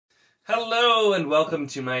Hello and welcome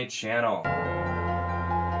to my channel.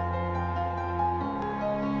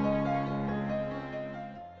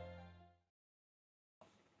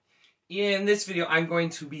 In this video, I'm going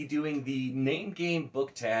to be doing the name game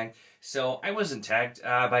book tag. So I wasn't tagged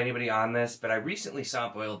by anybody on this, but I recently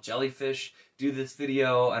saw Boiled Jellyfish do this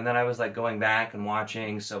video, and then I was like going back and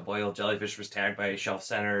watching. So Boiled Jellyfish was tagged by Shelf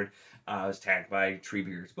Centered. I was tagged by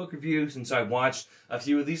Treebeard's Book Reviews, and so I watched a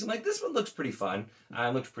few of these. I'm like, this one looks pretty fun.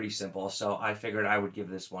 It looks pretty simple, so I figured I would give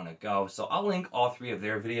this one a go. So I'll link all three of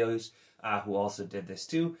their videos, who also did this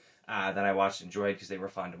too, that I watched and enjoyed because they were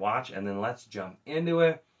fun to watch. And then let's jump into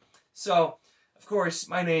it. So, of course,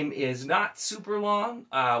 my name is not super long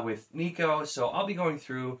with Nico, so I'll be going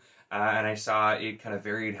through, and I saw it kind of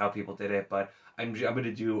varied how people did it, but I'm going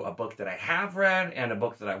to do a book that I have read and a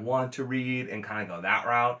book that I want to read and kind of go that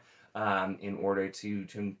route in order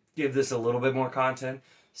to give this a little bit more content.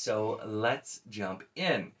 So let's jump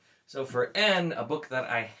in. So for N, a book that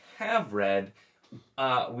I have read,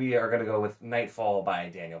 we are going to go with Nightfall by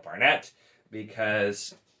Daniel Barnett,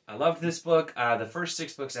 because I loved this book. The first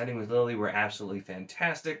 6 books ending with Lily were absolutely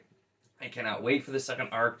fantastic. I cannot wait for the second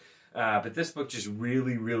arc. But this book just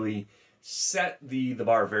really set the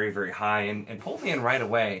bar very, very high and pulled me in right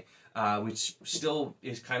away, which still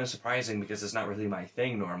is kind of surprising because it's not really my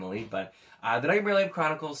thing normally. But the Nightmare Lane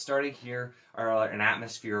Chronicles, starting here, are an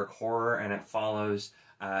atmospheric horror, and it follows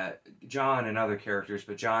John and other characters,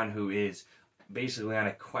 but John, who is basically on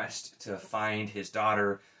a quest to find his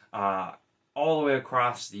daughter, all the way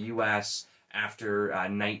across the U.S. after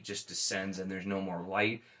night just descends and there's no more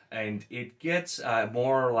light. And it gets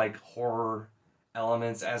more like horror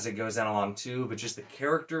elements as it goes down along too, but just the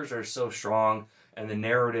characters are so strong, and the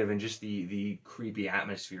narrative and just the creepy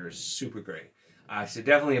atmosphere is super great. So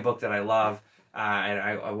definitely a book that I love, and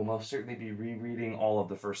I will most certainly be rereading all of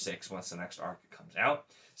the first 6 once the next arc comes out.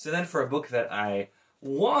 So then for a book that I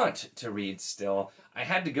want to read still, I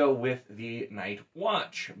had to go with The Night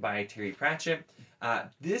Watch by Terry Pratchett.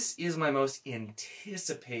 This is my most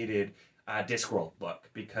anticipated Discworld book,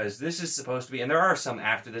 because this is supposed to be, and there are some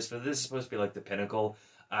after this, but this is supposed to be like the pinnacle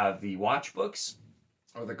of the Watch books,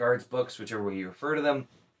 or the Guards books, whichever way you refer to them.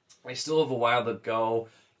 I still have a while to go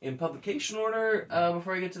in publication order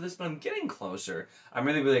before I get to this, but I'm getting closer. I'm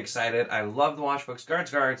really excited. I love the Watch books.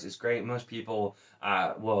 Guards is great. Most people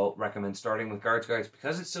will recommend starting with Guards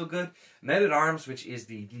because it's so good. Men at Arms, which is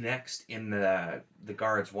the next in the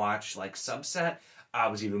Guards Watch like subset,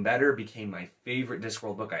 was even better. Became my favorite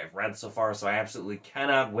Discworld book I have read so far, so I absolutely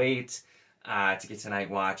cannot wait to get to Night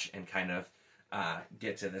Watch and kind of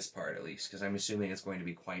get to this part at least, because I'm assuming it's going to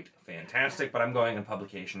be quite fantastic, but I'm going in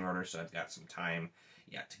publication order, so I've got some time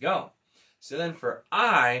yet to go. So then for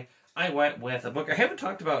I went with a book I haven't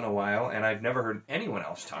talked about in a while, and I've never heard anyone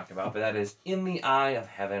else talk about, but that is In the Eye of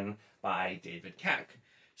Heaven by David Keck.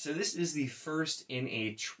 So this is the first in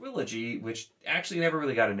a trilogy, which actually never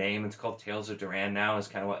really got a name. It's called Tales of Duran now, is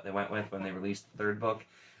kind of what they went with when they released the 3rd book.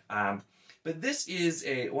 But this is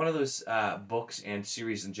one of those books and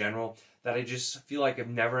series in general that I just feel like I've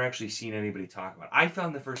never actually seen anybody talk about. I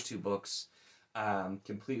found the first 2 books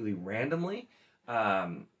completely randomly,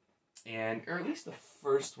 or at least the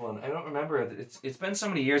first one. I don't remember. It's been so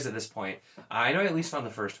many years at this point. I know I at least found the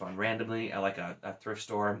first one randomly at like a thrift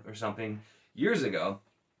store or something years ago.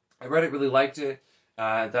 I read it, really liked it.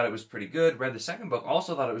 I thought it was pretty good. Read the second book,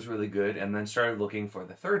 also thought it was really good, and then started looking for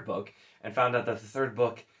the 3rd book and found out that the 3rd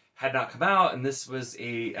book had not come out, and this was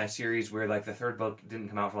a series where like the 3rd book didn't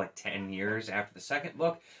come out for like 10 years after the 2nd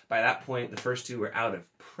book. By that point, the first 2 were out of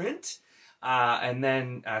print. And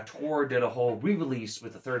then Tor did a whole re-release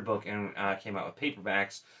with the 3rd book and came out with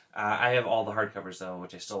paperbacks. I have all the hardcovers though,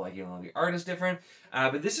 which I still like, even though the art is different.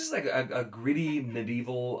 But this is like a gritty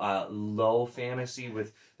medieval low fantasy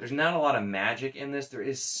with, there's not a lot of magic in this. There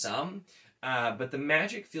is some, but the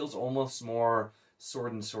magic feels almost more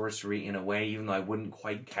sword and sorcery in a way, even though I wouldn't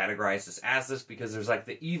quite categorize this as this, because there's like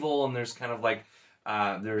the evil and there's kind of like,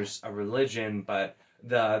 there's a religion, but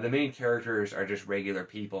the main characters are just regular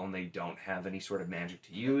people and they don't have any sort of magic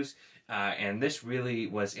to use. And this really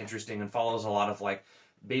was interesting and follows a lot of like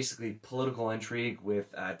basically political intrigue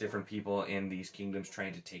with different people in these kingdoms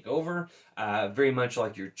trying to take over. Very much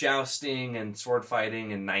like your jousting and sword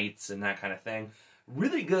fighting and knights and that kind of thing.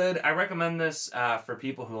 Really good. I recommend this for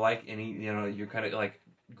people who like any, your kind of like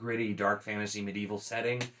gritty, dark fantasy, medieval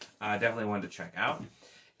setting. Definitely one to check out.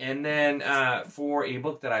 And then for a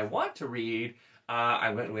book that I want to read,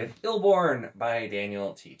 I went with Illborn by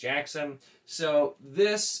Daniel T. Jackson. So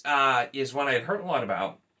this is one I had heard a lot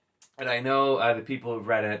about, and I know the people who've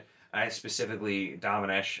read it specifically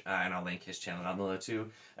Dominesh, and I'll link his channel down below too,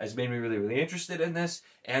 has made me really, really interested in this.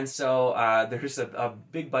 And so there's a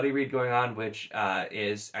big buddy read going on, which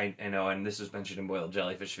is, I know, and this was mentioned in Boiled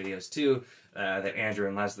Jellyfish videos too, that Andrew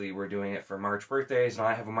and Leslie were doing it for March birthdays, and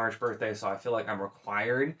I have a March birthday, so I feel like I'm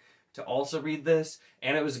required to also read this,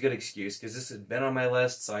 and it was a good excuse, because this had been on my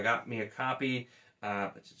list, so I got me a copy,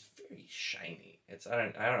 but it's very shiny. I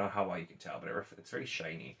don't know how well you can tell, but it's very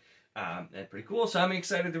shiny. And pretty cool, so I'm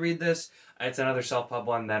excited to read this. It's another self-pub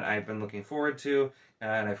one that I've been looking forward to,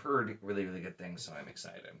 and I've heard really, really good things, so I'm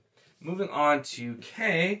excited. Moving on to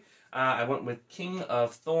K, I went with King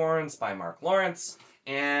of Thorns by Mark Lawrence,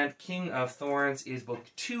 and King of Thorns is book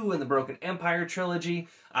 2 in the Broken Empire trilogy,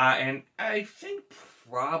 and I think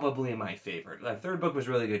probably my favorite. The third book was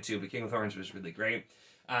really good too, but King of Thorns was really great.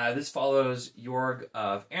 This follows Jorg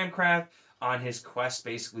of Ancraft on his quest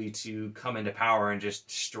basically to come into power and just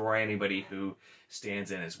destroy anybody who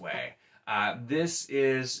stands in his way. This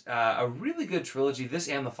is a really good trilogy. This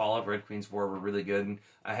and The Fall of Red Queen's War were really good.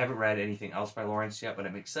 I haven't read anything else by Lawrence yet, but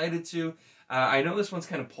I'm excited to. I know this one's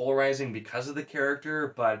kind of polarizing because of the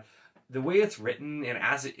character, but the way it's written and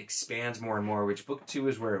as it expands more and more, which book 2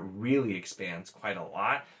 is where it really expands quite a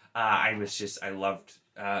lot, I loved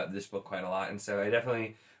this book quite a lot, and so I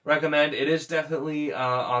definitely recommend. It is definitely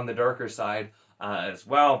on the darker side as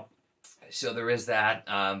well, so there is that,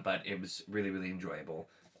 but it was really, really enjoyable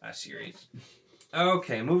series.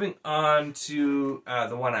 Okay, moving on to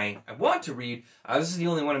the one I want to read. This is the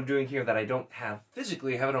only one I'm doing here that I don't have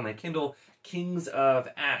physically. I have it on my Kindle, Kings of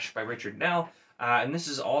Ash by Richard Nell. And this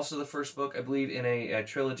is also the first book, I believe, in a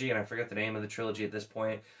trilogy, and I forget the name of the trilogy at this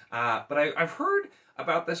point. But I've heard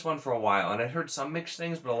about this one for a while, and I've heard some mixed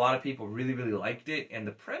things, but a lot of people really, really liked it, and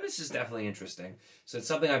the premise is definitely interesting. So it's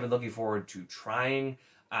something I've been looking forward to trying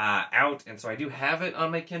out, and so I do have it on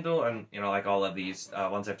my Kindle, and, you know, like all of these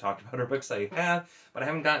ones I've talked about are books I have, but I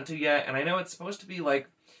haven't gotten to yet, and I know it's supposed to be, like,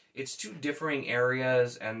 it's 2 differing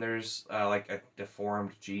areas, and there's, like, a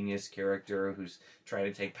deformed genius character who's trying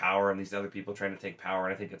to take power, and these other people trying to take power,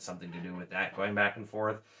 and I think it's something to do with that, going back and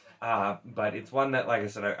forth. But it's one that, like I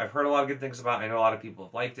said, I've heard a lot of good things about. I know a lot of people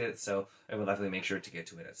have liked it, so I will definitely make sure to get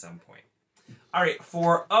to it at some point. Alright,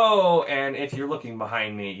 for O, and if you're looking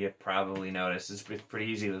behind me, you probably noticed it's pretty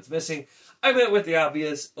easy what's missing. I went with the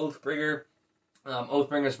obvious, Oathbringer.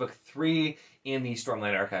 Oathbringer's book 3 in the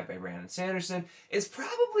Stormlight Archive by Brandon Sanderson. It's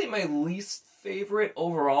probably my least favorite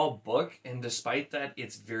overall book, and despite that,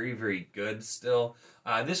 it's very, very good still.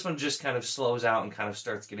 This one just kind of slows out and kind of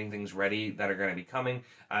starts getting things ready that are going to be coming,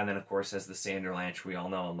 and then of course has the Sanderlanche we all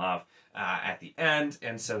know and love at the end,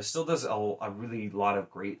 and so still does a really lot of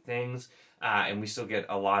great things, and we still get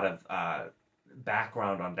a lot of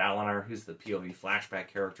background on Dalinar, who's the POV flashback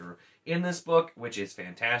character in this book, which is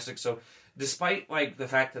fantastic. So despite like the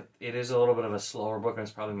fact that it is a little bit of a slower book, and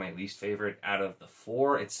it's probably my least favorite out of the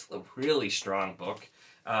 4, it's a really strong book,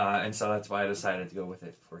 and so that's why I decided to go with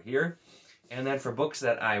it for here. And then for books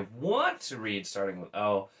that I want to read, starting with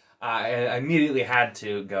O, I immediately had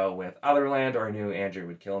to go with Otherland, or I knew Andrew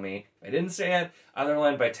would kill me if I didn't say it.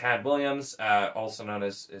 Otherland by Tad Williams, also known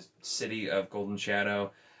as City of Golden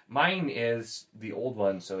Shadow. Mine is the old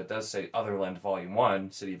one, so it does say Otherland Volume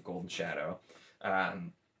 1, City of Golden Shadow.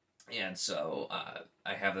 And so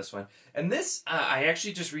I have this one. And this, I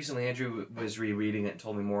actually just recently, Andrew was rereading it and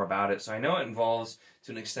told me more about it. So I know it involves,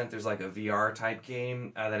 to an extent, there's like a VR type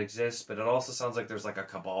game that exists, but it also sounds like there's like a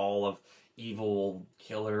cabal of evil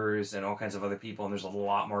killers and all kinds of other people, and there's a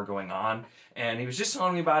lot more going on. And he was just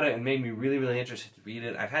telling me about it and made me really, really interested to read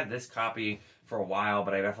it. I've had this copy for a while,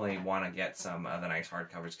 but I definitely want to get some of the nice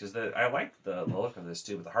hardcovers, because I like the look of this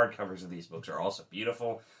too, but the hardcovers of these books are also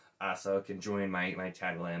beautiful, so it can join my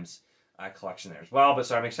Tad Williams collection there as well. But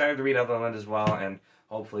so I'm excited to read Otherland as well, and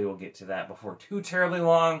hopefully we'll get to that before too terribly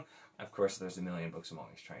long. Of course, there's a million books I'm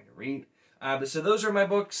always trying to read. But so those are my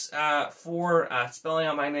books for spelling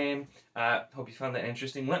out my name. Hope you found that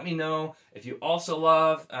interesting. Let me know if you also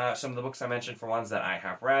love some of the books I mentioned for ones that I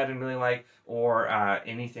have read and really like, or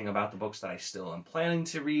anything about the books that I still am planning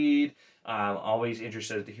to read. Always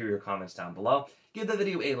interested to hear your comments down below. Give the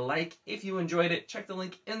video a like if you enjoyed it. Check the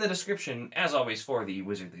link in the description, as always, for the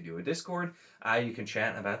Wizardly Do It Discord. You can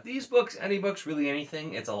chat about these books, any books, really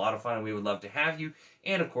anything. It's a lot of fun, and we would love to have you.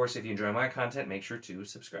 And, of course, if you enjoy my content, make sure to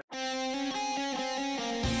subscribe.